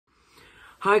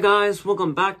Hi guys,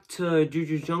 welcome back to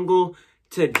JUJU'S Jungle.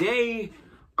 Today,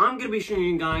 I'm going to be showing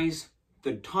you guys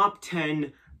the top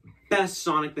 10 best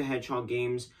Sonic the Hedgehog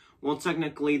games. Well,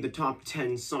 technically, the top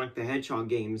 10 Sonic the Hedgehog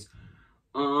games.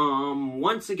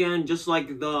 Once again, just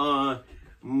like the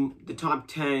top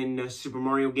 10 Super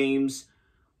Mario games,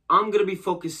 I'm going to be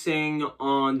focusing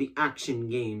on the action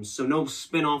games. So no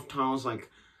spin-off titles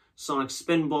like Sonic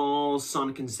Spinball,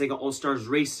 Sonic and Sega All-Stars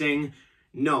Racing.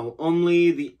 No,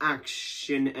 only the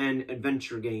action and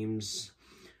adventure games.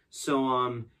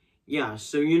 So, yeah,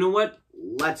 so you know what?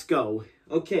 Let's go.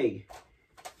 Okay.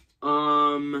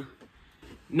 Number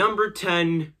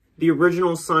 10, the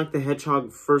original Sonic the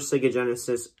Hedgehog for Sega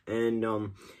Genesis.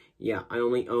 And, yeah, I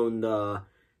only own the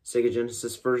Sega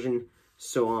Genesis version.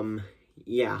 So,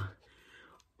 yeah.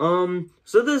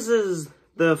 So this is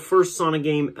the first Sonic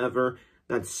game ever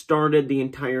that started the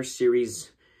entire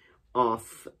series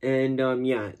off, and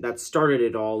yeah, that started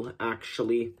it all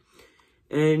actually.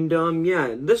 And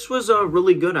yeah, this was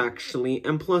really good actually,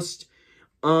 and plus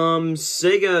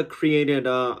Sega created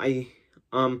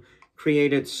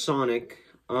created Sonic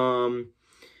for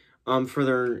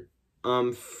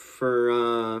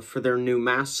their new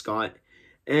mascot,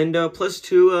 and plus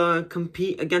to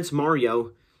compete against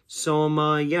Mario. So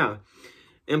yeah,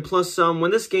 and plus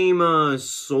when this game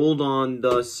sold on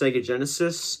the Sega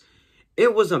Genesis,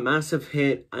 it was a massive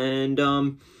hit. And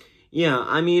yeah,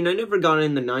 I mean, I never got it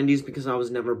in the 90s because I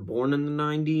was never born in the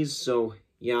 90s. So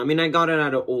yeah, I mean, I got it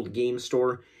at an old game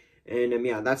store, and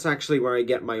yeah, that's actually where I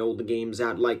get my old games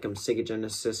at, like Sega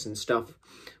Genesis and stuff.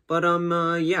 But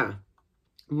yeah,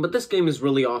 but this game is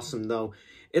really awesome though.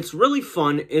 It's really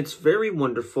fun. It's very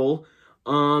wonderful.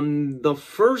 The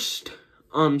first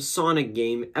Sonic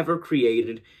game ever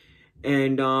created,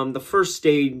 and the first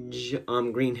stage,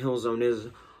 Green Hill Zone, is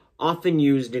often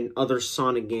used in other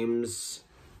Sonic games.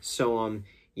 So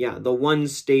yeah, the one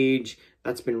stage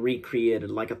that's been recreated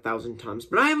like 1,000 times,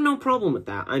 but I have no problem with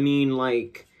that. I mean,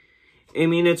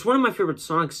 it's one of my favorite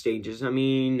Sonic stages. I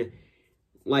mean,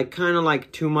 like, kind of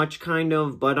like too much, kind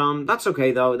of, but that's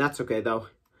okay though.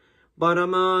 But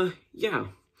yeah,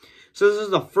 so this is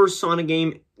the first Sonic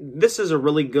game. This is a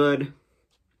really good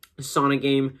Sonic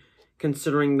game,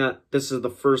 considering that this is the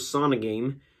first Sonic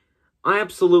game. I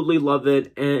absolutely love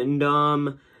it, and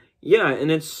yeah, and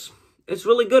it's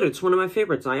really good. It's one of my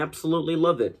favorites. I absolutely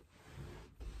love it.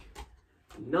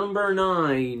 Number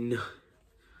 9,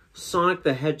 Sonic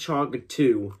the Hedgehog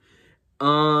 2.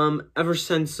 Ever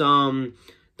since the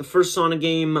first Sonic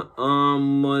game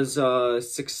was a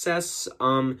success,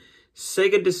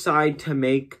 Sega decided to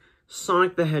make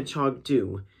Sonic the Hedgehog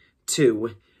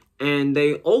 2, and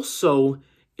they also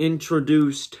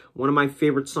introduced one of my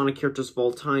favorite Sonic characters of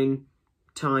all time,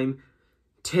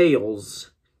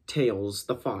 Tails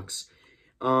the Fox.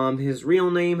 His real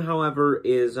name, however,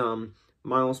 is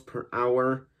Miles per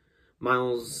hour,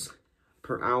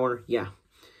 yeah.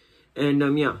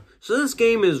 And yeah, so this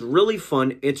game is really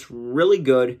fun. It's really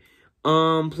good.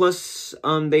 Plus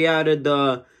they added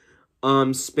the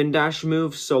spin dash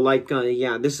move. So like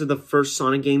yeah, this is the first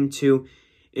Sonic game to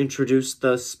introduce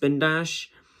the spin dash,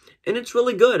 and it's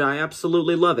really good. I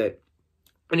absolutely love it.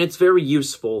 And it's very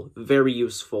useful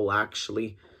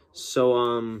actually.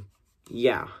 So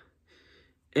yeah.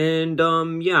 And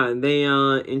yeah, they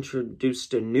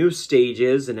introduced new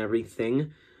stages and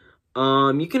everything.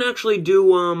 You can actually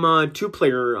do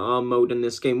two-player mode in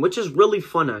this game, which is really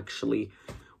fun actually,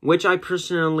 which I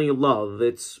personally love.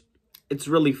 It's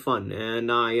really fun,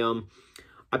 and I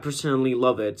personally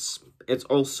love it. It's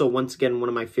also, once again, one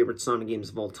of my favorite Sonic games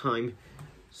of all time.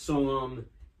 So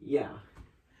yeah.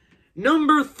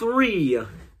 Number 3,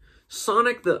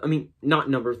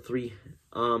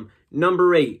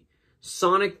 number 8,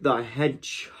 Sonic the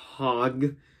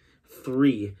Hedgehog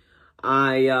 3.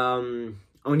 I don't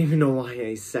even know why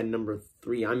I said number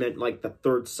 3. I meant like the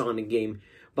third Sonic game.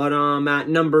 But at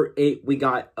number 8 we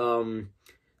got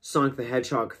Sonic the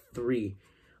Hedgehog 3.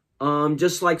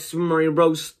 Just like Super Mario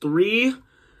Bros. 3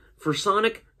 for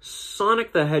Sonic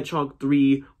the Hedgehog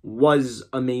 3 was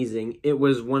amazing. It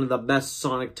was one of the best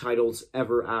Sonic titles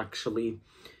ever, actually.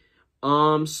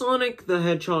 Sonic the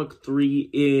Hedgehog 3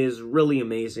 is really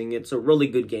amazing. It's a really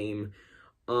good game.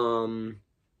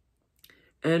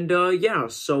 Yeah,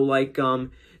 so, like,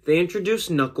 they introduced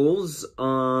Knuckles,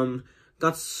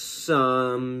 got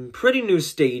some pretty new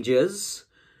stages,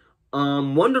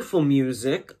 wonderful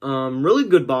music, really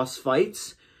good boss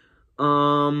fights,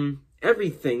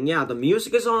 everything. Yeah, the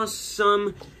music is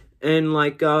awesome, and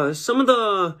like some of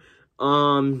the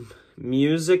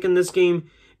music in this game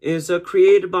is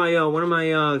created by one of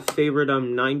my favorite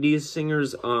 90s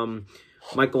singers,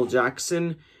 Michael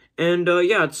Jackson. And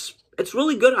yeah, it's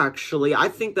really good, actually. I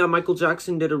think that Michael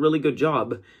Jackson did a really good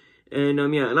job. And,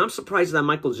 yeah, and I'm surprised that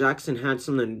Michael Jackson had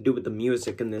something to do with the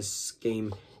music in this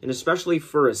game. And especially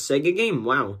for a Sega game,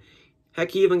 wow.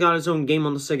 Heck, he even got his own game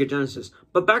on the Sega Genesis.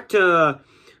 But back to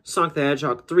Sonic the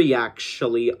Hedgehog 3,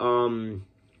 actually.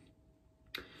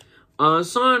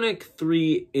 Sonic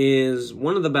 3 is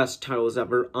one of the best titles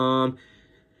ever.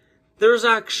 There's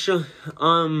actually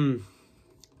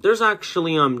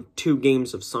 2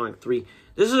 games of Sonic 3.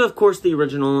 This is, of course, the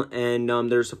original, and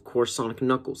there's, of course, Sonic and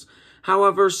Knuckles.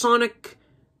 However, Sonic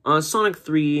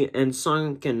 3 and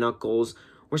Sonic and Knuckles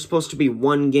were supposed to be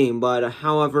one game, but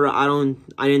however, I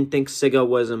didn't think Sega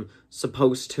was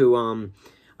supposed to.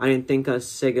 I didn't think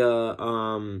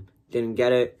Sega didn't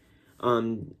get it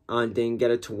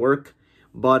to work.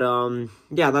 But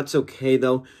yeah, that's okay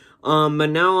though. But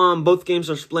now both games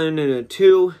are split into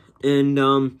 2,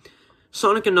 and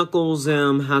Sonic and Knuckles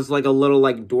has like a little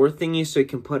like door thingy, so you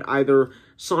can put either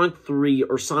Sonic 3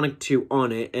 or Sonic 2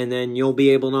 on it, and then you'll be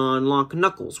able to unlock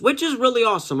Knuckles, which is really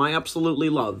awesome. I absolutely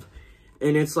love.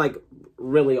 And it's like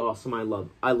really awesome. I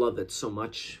love it so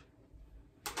much.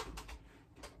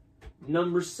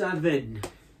 Number 7,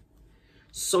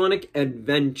 Sonic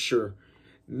Adventure.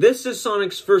 This is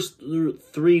Sonic's first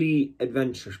 3D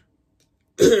adventure.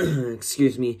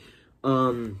 Excuse me.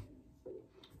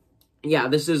 Yeah,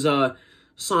 this is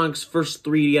Sonic's first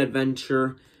 3D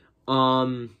adventure.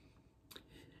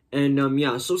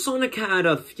 Yeah, so Sonic had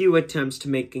a few attempts to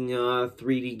making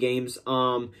 3D games.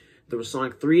 There was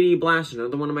Sonic 3D Blast,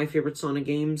 another one of my favorite Sonic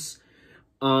games.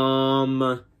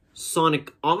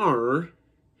 Sonic R.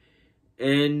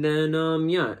 And then,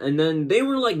 yeah, and then they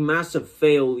were, like, massive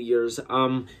failures.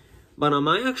 But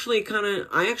I actually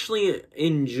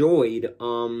enjoyed,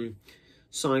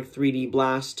 Sonic 3D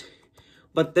Blast.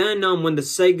 But then, when the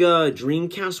Sega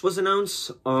Dreamcast was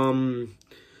announced,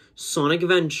 Sonic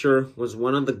Adventure was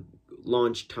one of the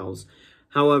launch titles.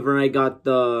 However, I got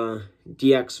the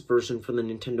DX version for the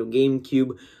Nintendo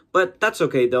GameCube, but that's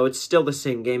okay, though. It's still the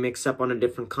same game, except on a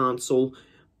different console.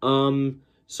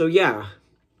 So, yeah.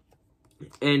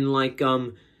 And, like,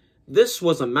 this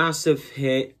was a massive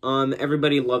hit.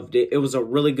 Everybody loved it. It was a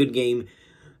really good game.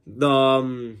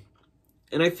 And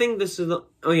I think this is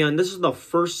the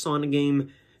first Sonic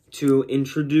game to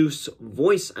introduce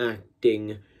voice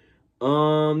acting.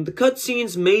 The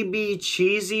cutscenes may be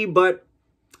cheesy, but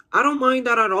I don't mind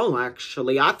that at all,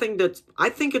 actually. I think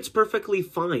it's perfectly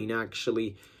fine,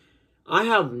 actually. I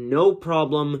have no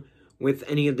problem with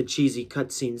any of the cheesy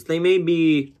cutscenes. They may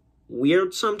be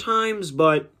weird sometimes,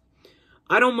 but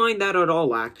I don't mind that at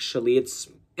all, actually. It's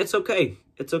okay.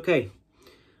 It's okay.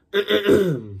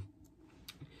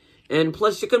 And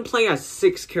plus, you can play as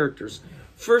 6 characters.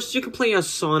 First, you can play as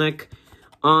Sonic.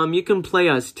 You can play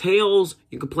as Tails.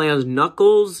 You can play as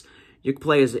Knuckles. You can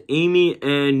play as Amy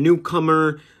and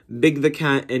newcomer Big the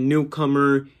Cat and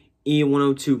newcomer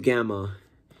E102 Gamma.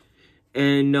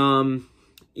 And,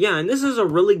 yeah, and this is a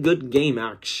really good game,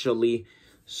 actually.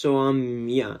 So,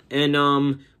 yeah.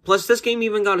 And, plus, this game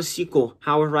even got a sequel.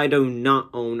 However, I do not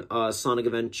own Sonic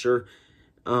Adventure,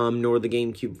 nor the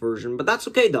GameCube version. But that's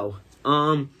okay, though.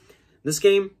 This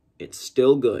game, it's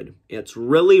still good. It's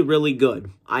really, really good.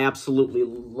 I absolutely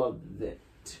loved it.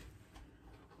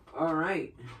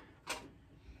 Alright.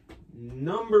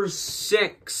 Number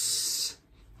 6.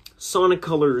 Sonic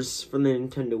Colors from the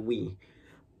Nintendo Wii.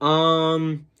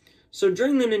 So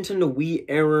during the Nintendo Wii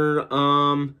era,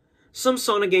 some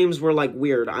Sonic games were, like,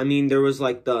 weird. I mean, there was,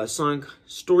 like, the Sonic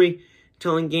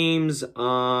storytelling games.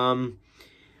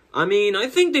 I mean, I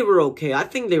think they were okay.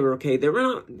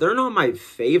 They're not my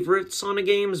favorite Sonic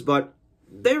games, but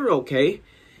they were okay.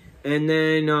 And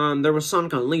then, there was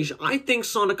Sonic Unleashed. I think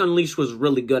Sonic Unleashed was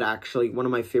really good, actually. One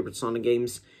of my favorite Sonic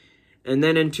games. And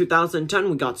then in 2010,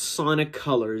 we got Sonic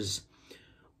Colors.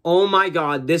 Oh my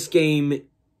god, this game,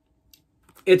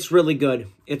 it's really good.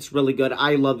 It's really good.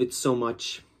 I love it so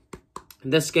much.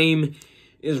 This game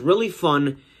is really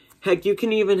fun. Heck, you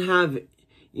can even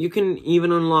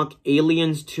unlock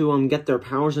aliens to get their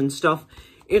powers and stuff.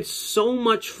 It's so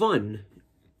much fun.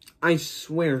 I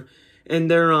swear. And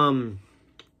their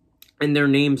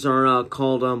names are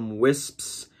called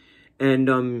Wisps.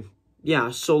 And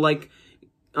yeah, so like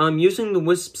using the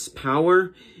Wisp's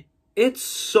power, it's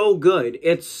so good.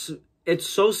 It's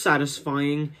so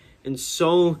satisfying and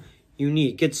so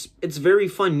unique. It's very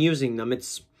fun using them.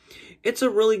 It's a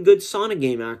really good Sonic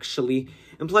game, actually.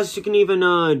 And plus, you can even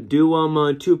do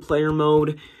 2-player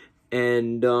mode,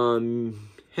 and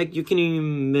heck, you can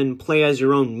even play as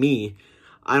your own Mii.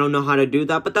 I don't know how to do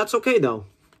that, but that's okay though.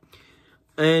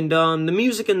 And the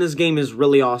music in this game is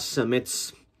really awesome.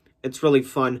 It's really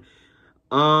fun.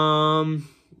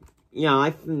 yeah,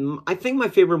 I think my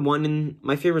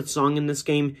favorite song in this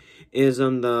game is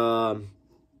the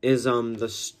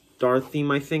Star theme.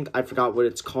 I think I forgot what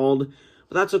it's called,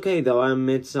 but that's okay though.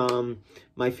 It's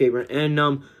my favorite,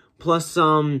 and plus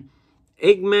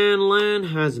Eggman Land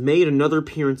has made another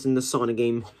appearance in the Sonic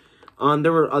game.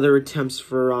 There were other attempts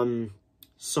for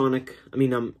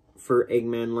for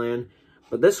Eggman Land,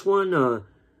 but this one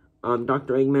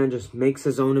Dr. Eggman just makes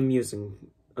his own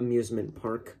amusement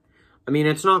park. I mean,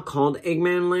 it's not called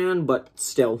Eggman Land, but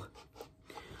still.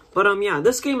 But, yeah,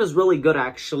 this game is really good,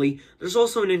 actually. There's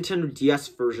also a Nintendo DS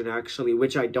version, actually,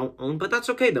 which I don't own, but that's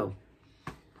okay, though.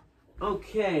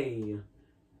 Okay.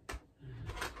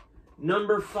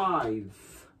 Number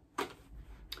 5.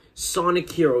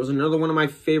 Sonic Heroes, another one of my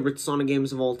favorite Sonic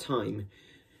games of all time.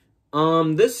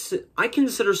 I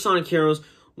consider Sonic Heroes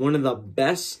one of the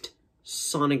best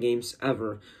Sonic games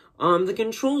ever. The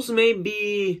controls may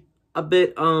be a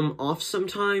bit, off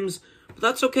sometimes, but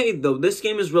that's okay, though. This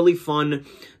game is really fun.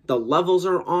 The levels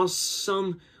are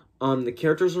awesome. The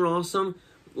characters are awesome.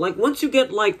 Like, once you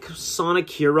get, like, Sonic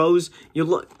Heroes, you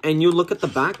look at the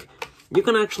back, you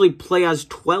can actually play as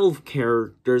 12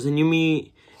 characters, and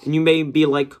you may be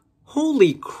like,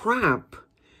 holy crap.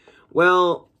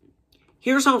 Well,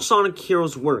 here's how Sonic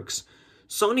Heroes works.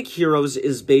 Sonic Heroes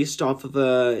is based off of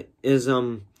a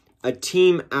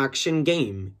team action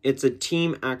game. It's a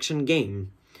team action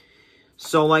game.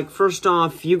 So, like, first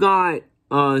off, you got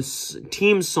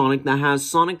Team Sonic that has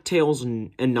Sonic, Tails,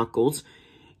 and Knuckles.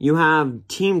 You have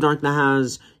Team Dark that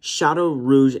has Shadow,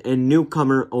 Rouge, and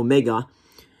newcomer Omega.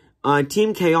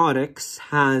 Team Chaotix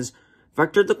has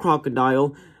Vector the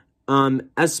Crocodile,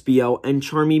 Espio, and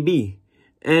Charmy Bee.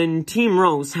 And Team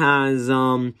Rose has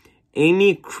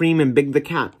Amy, Cream, and Big the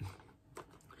Cat.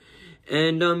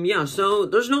 And, yeah, so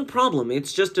there's no problem.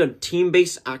 It's just a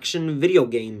team-based action video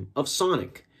game of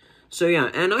Sonic. So, yeah,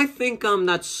 and I think,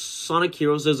 that Sonic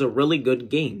Heroes is a really good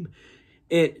game.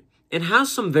 It has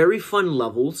some very fun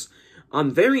levels,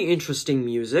 very interesting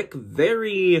music,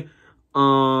 very,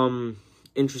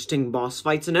 interesting boss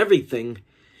fights and everything.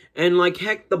 And, like,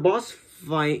 heck, the boss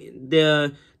fight,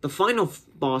 the final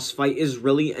boss fight is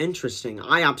really interesting.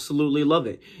 I absolutely love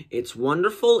it. It's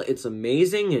wonderful, it's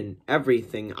amazing, and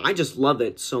everything. I just love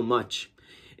it so much.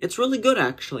 It's really good,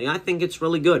 actually. I think it's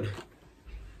really good.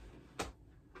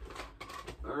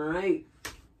 Alright.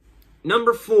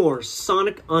 Number 4,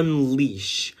 Sonic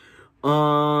Unleash.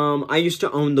 I used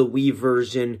to own the Wii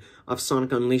version of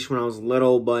Sonic Unleashed when I was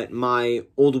little, but my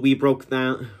old Wii broke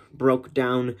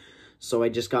down, so I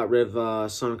just got rid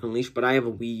of Sonic Unleashed, but I have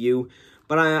a Wii U.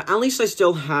 But at least I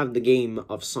still have the game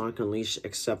of Sonic Unleashed,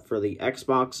 except for the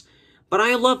Xbox. But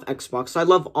I love Xbox. I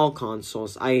love all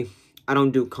consoles. I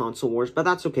don't do console wars, but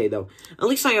that's okay, though. At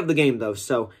least I have the game, though.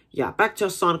 So, yeah, back to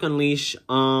Sonic Unleashed.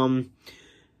 Sonic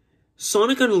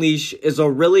Unleashed is a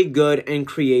really good and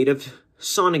creative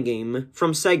Sonic game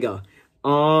from Sega.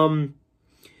 You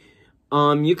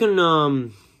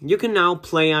can now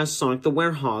play as Sonic the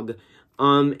Hedgehog.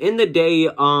 In the day,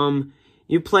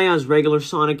 you play as regular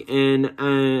Sonic, and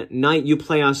at night you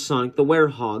play as Sonic the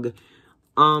Hedgehog.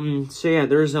 So yeah,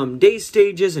 there's day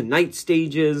stages and night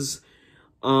stages.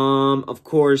 Of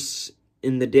course,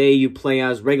 in the day you play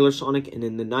as regular Sonic, and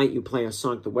in the night you play as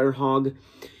Sonic the Hedgehog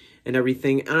and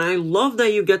everything. And I love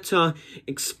that you get to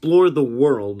explore the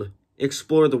world.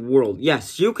 Explore the world.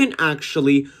 Yes, you can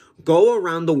actually go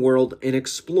around the world and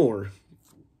explore.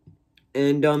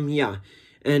 And yeah.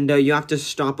 And you have to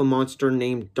stop a monster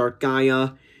named Dark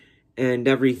Gaia and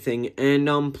everything.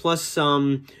 And plus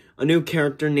a new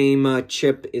character named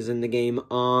Chip is in the game.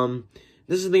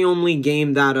 This is the only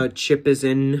game that Chip is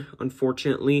in,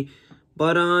 unfortunately.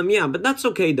 But yeah, but that's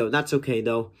okay though. That's okay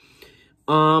though.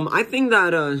 I think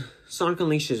that Sonic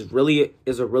Unleashed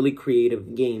is a really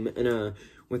creative game, and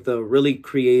with a really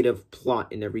creative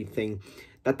plot and everything.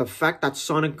 That the fact that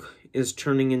Sonic is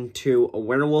turning into a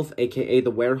werewolf, aka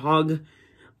the Hedgehog,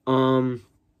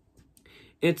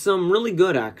 it's really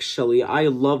good, actually. I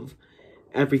love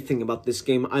everything about this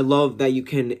game. I love that you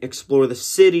can explore the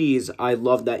cities. I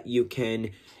love that you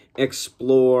can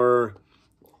explore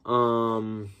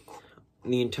the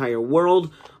entire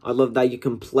world. I love that you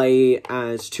can play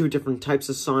as 2 different types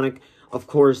of Sonic. Of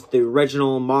course, the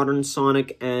original modern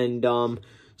Sonic and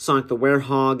Sonic the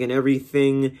Hedgehog and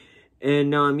everything.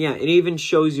 And yeah, it even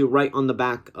shows you right on the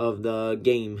back of the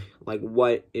game, like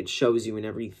what it shows you and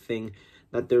everything,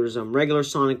 that there's regular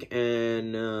Sonic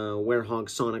and Hedgehog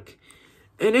Sonic.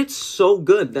 And it's so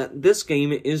good. That this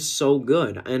game is so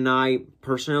good, and I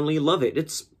personally love it.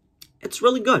 It's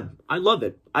really good. I love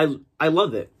it. I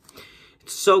love it.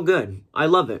 It's so good. I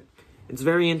love it. It's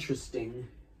very interesting.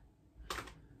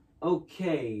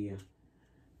 Okay.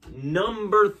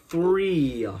 Number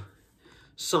 3.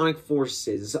 Sonic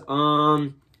Forces.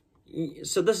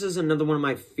 So this is another one of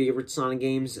my favorite Sonic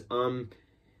games.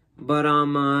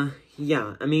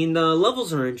 Yeah. I mean, the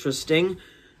levels are interesting.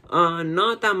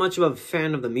 Not that much of a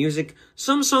fan of the music.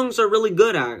 Some songs are really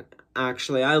good,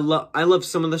 actually. I love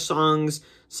some of the songs.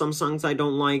 Some songs I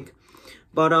don't like.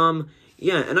 But,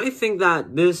 yeah, and I think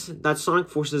that Sonic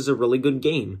Forces is a really good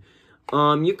game.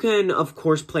 You can, of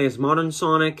course, play as Modern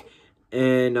Sonic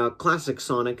and Classic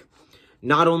Sonic.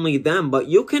 Not only them, but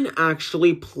you can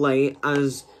actually play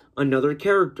as another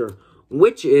character,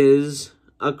 which is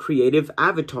a creative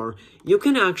avatar. You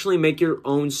can actually make your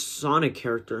own Sonic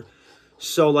character.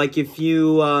 So, like, if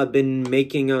you've been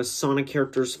making Sonic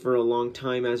characters for a long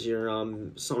time as your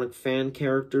Sonic fan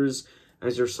characters,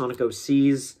 as your Sonic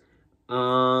OCs,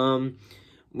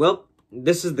 well,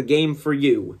 this is the game for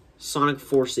you. Sonic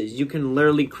Forces. You can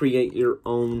literally create your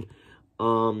own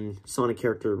Sonic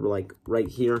character, like, right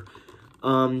here.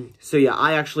 So yeah,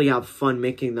 I actually have fun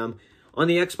making them. On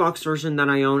the Xbox version that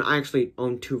I own, I actually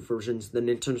own 2 versions, the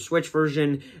Nintendo Switch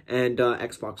version and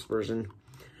Xbox version.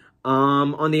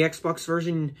 On the Xbox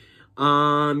version,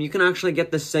 you can actually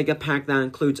get the Sega pack that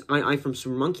includes I from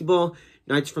Super Monkey Ball,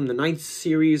 Knights from the Nights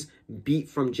series, Beat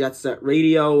from Jet Set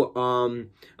Radio,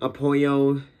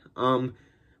 Puyo,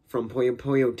 from Puyo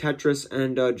Puyo Tetris,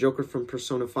 and Joker from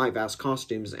Persona 5 as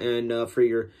costumes and for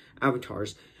your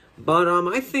avatars. But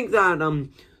I think that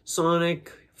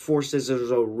Sonic Forces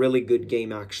is a really good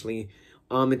game, actually.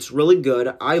 It's really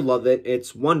good. I love it.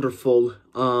 It's wonderful.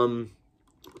 And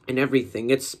everything.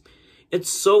 It's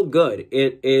so good.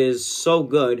 It is so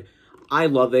good. I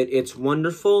love it. It's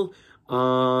wonderful.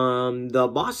 The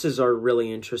bosses are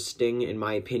really interesting, in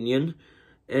my opinion.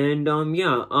 And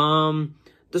yeah.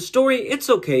 The story, it's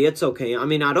okay. It's okay. I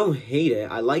mean, I don't hate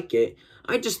it. I like it.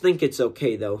 I just think it's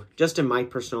okay, though. Just in my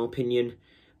personal opinion.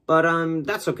 But,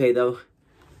 that's okay, though.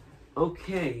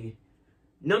 Okay.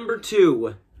 Number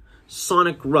 2.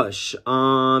 Sonic Rush.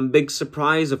 Big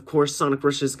surprise. Of course, Sonic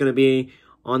Rush is going to be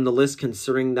on the list,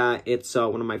 considering that it's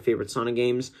one of my favorite Sonic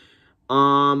games.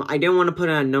 I didn't want to put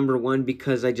it at number 1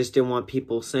 because I just didn't want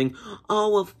people saying,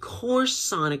 oh, of course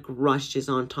Sonic Rush is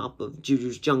on top of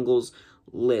JUJU'S Jungle's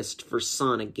list for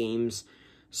Sonic games.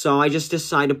 So I just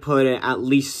decided to put it at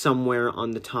least somewhere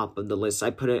on the top of the list. I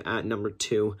put it at number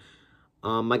 2.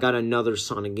 I got another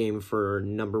Sonic game for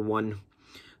number 1.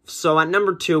 So at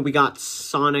number 2, we got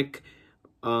Sonic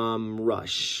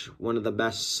Rush. One of the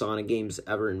best Sonic games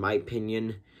ever, in my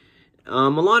opinion. A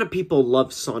lot of people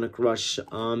love Sonic Rush.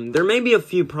 There may be a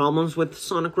few problems with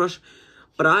Sonic Rush,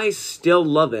 but I still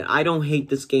love it. I don't hate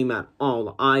this game at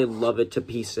all. I love it to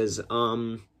pieces.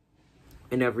 And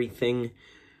everything.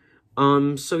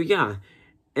 So yeah.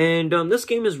 And, this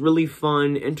game is really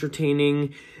fun,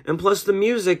 entertaining, and plus the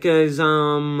music is,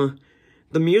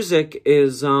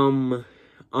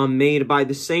 made by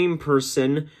the same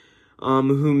person,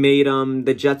 who made,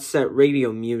 the Jet Set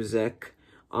Radio music,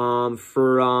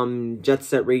 for, Jet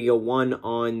Set Radio 1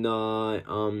 on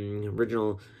the,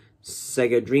 original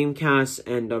Sega Dreamcast,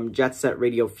 and, Jet Set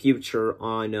Radio Future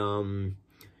on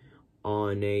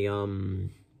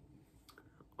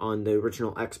the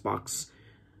original Xbox.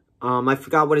 I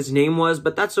forgot what his name was,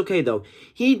 but that's okay, though.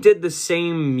 He did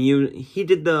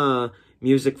the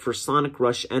music for Sonic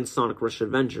Rush and Sonic Rush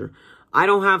Adventure. I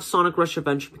don't have Sonic Rush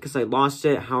Adventure because I lost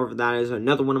it. However, that is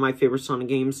another one of my favorite Sonic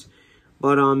games.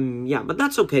 But, yeah, but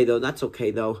that's okay, though. That's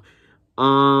okay, though.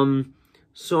 Yeah.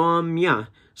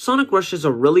 Sonic Rush is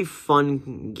a really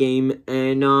fun game,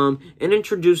 and it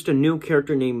introduced a new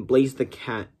character named Blaze the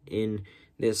Cat in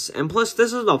this. And plus,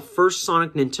 this is the first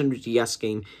Sonic Nintendo DS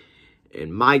game.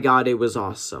 And my god, it was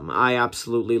awesome. I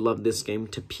absolutely love this game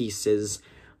to pieces.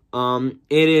 It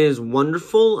is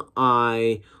wonderful.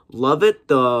 I love it.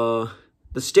 The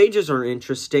stages are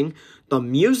interesting. The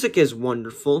music is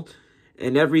wonderful.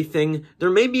 And everything. There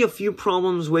may be a few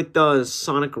problems with the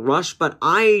Sonic Rush, but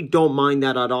I don't mind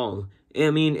that at all.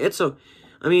 I mean,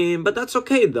 but that's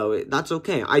okay, though. That's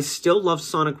okay. I still love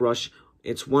Sonic Rush.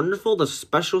 It's wonderful. The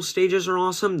special stages are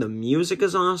awesome. The music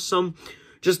is awesome.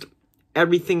 Just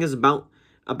everything is about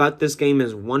this game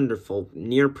is wonderful,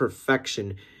 near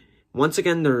perfection. Once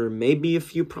again, there may be a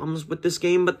few problems with this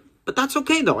game, but that's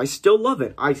okay, though. I still love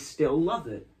it. I still love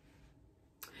it.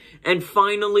 And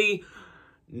finally,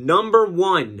 number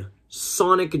 1,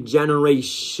 Sonic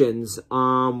Generations.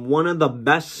 One of the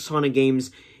best Sonic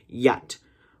games yet.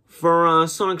 For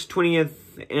Sonic's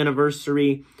 20th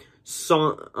anniversary,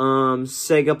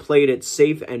 Sega played it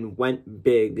safe and went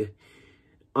big.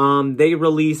 They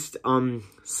released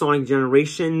Sonic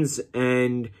Generations,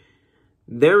 and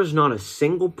There is not a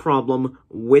single problem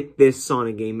with this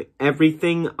Sonic game.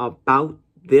 Everything about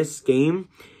this game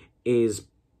is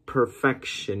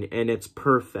perfection, and it's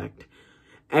perfect.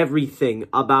 Everything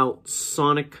about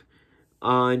Sonic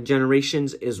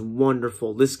Generations is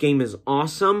wonderful. This game is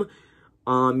awesome.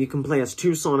 You can play as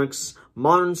two Sonics,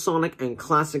 Modern Sonic and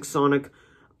Classic Sonic.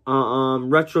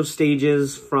 Retro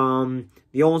stages from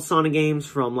the old Sonic games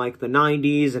from like the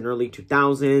 90s and early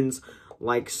 2000s,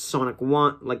 like Sonic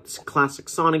 1, like classic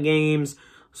Sonic games,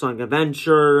 Sonic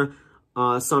Adventure,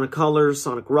 Sonic Colors,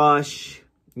 Sonic Rush,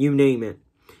 you name it.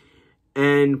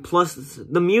 And plus,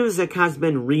 the music has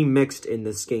been remixed in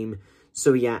this game.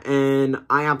 So yeah, and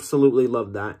I absolutely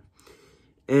love that.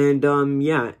 And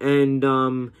yeah,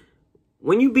 and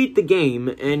when you beat the game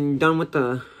and done with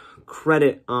the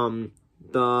credits,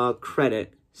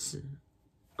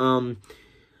 a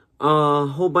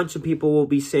whole bunch of people will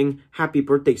be saying "Happy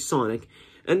Birthday, Sonic,"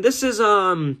 and this is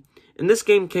and this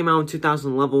game came out in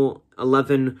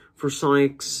 2011 for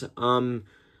Sonic's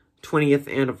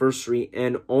 20th anniversary,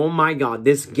 and oh my god,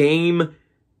 this game,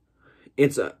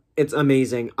 it's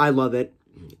amazing. I love it.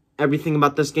 Everything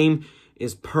about this game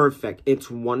is perfect.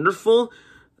 It's wonderful.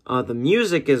 The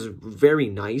music is very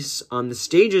nice. The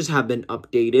stages have been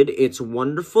updated. It's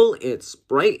wonderful. It's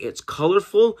bright. It's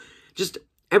colorful. Just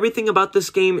everything about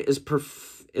this game is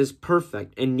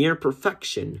perfect and near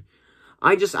perfection.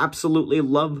 I just absolutely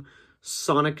love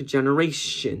Sonic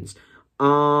Generations.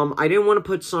 I didn't want to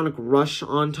put Sonic Rush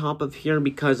on top of here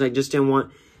because I just didn't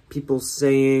want people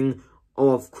saying,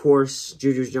 oh, of course,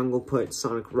 JUJU'S Jungle put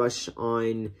Sonic Rush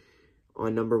on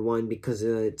number 1 because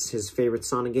it's his favorite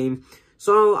Sonic game.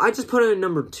 So I just put it at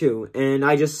number 2, and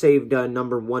I just saved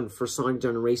number 1 for Sonic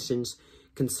Generations,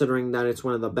 considering that it's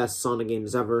one of the best Sonic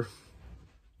games ever.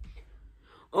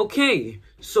 Okay,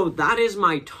 so that is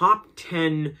my top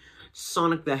 10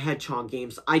 Sonic the Hedgehog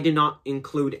games. I did not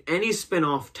include any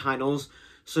spin-off titles,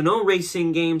 so no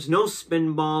racing games, no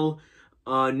Spinball,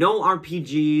 no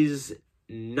RPGs,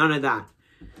 none of that.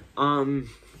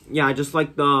 Yeah, just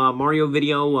like the Mario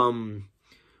video,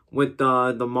 with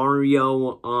the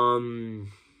Mario,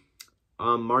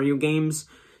 Mario games.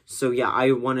 So yeah,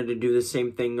 I wanted to do the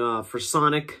same thing, for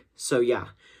Sonic. So yeah.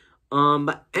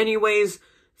 But anyways,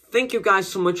 thank you guys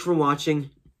so much for watching.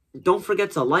 Don't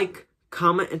forget to like,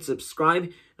 comment, and subscribe.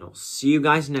 And I'll see you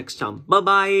guys next time.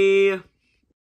 Bye-bye!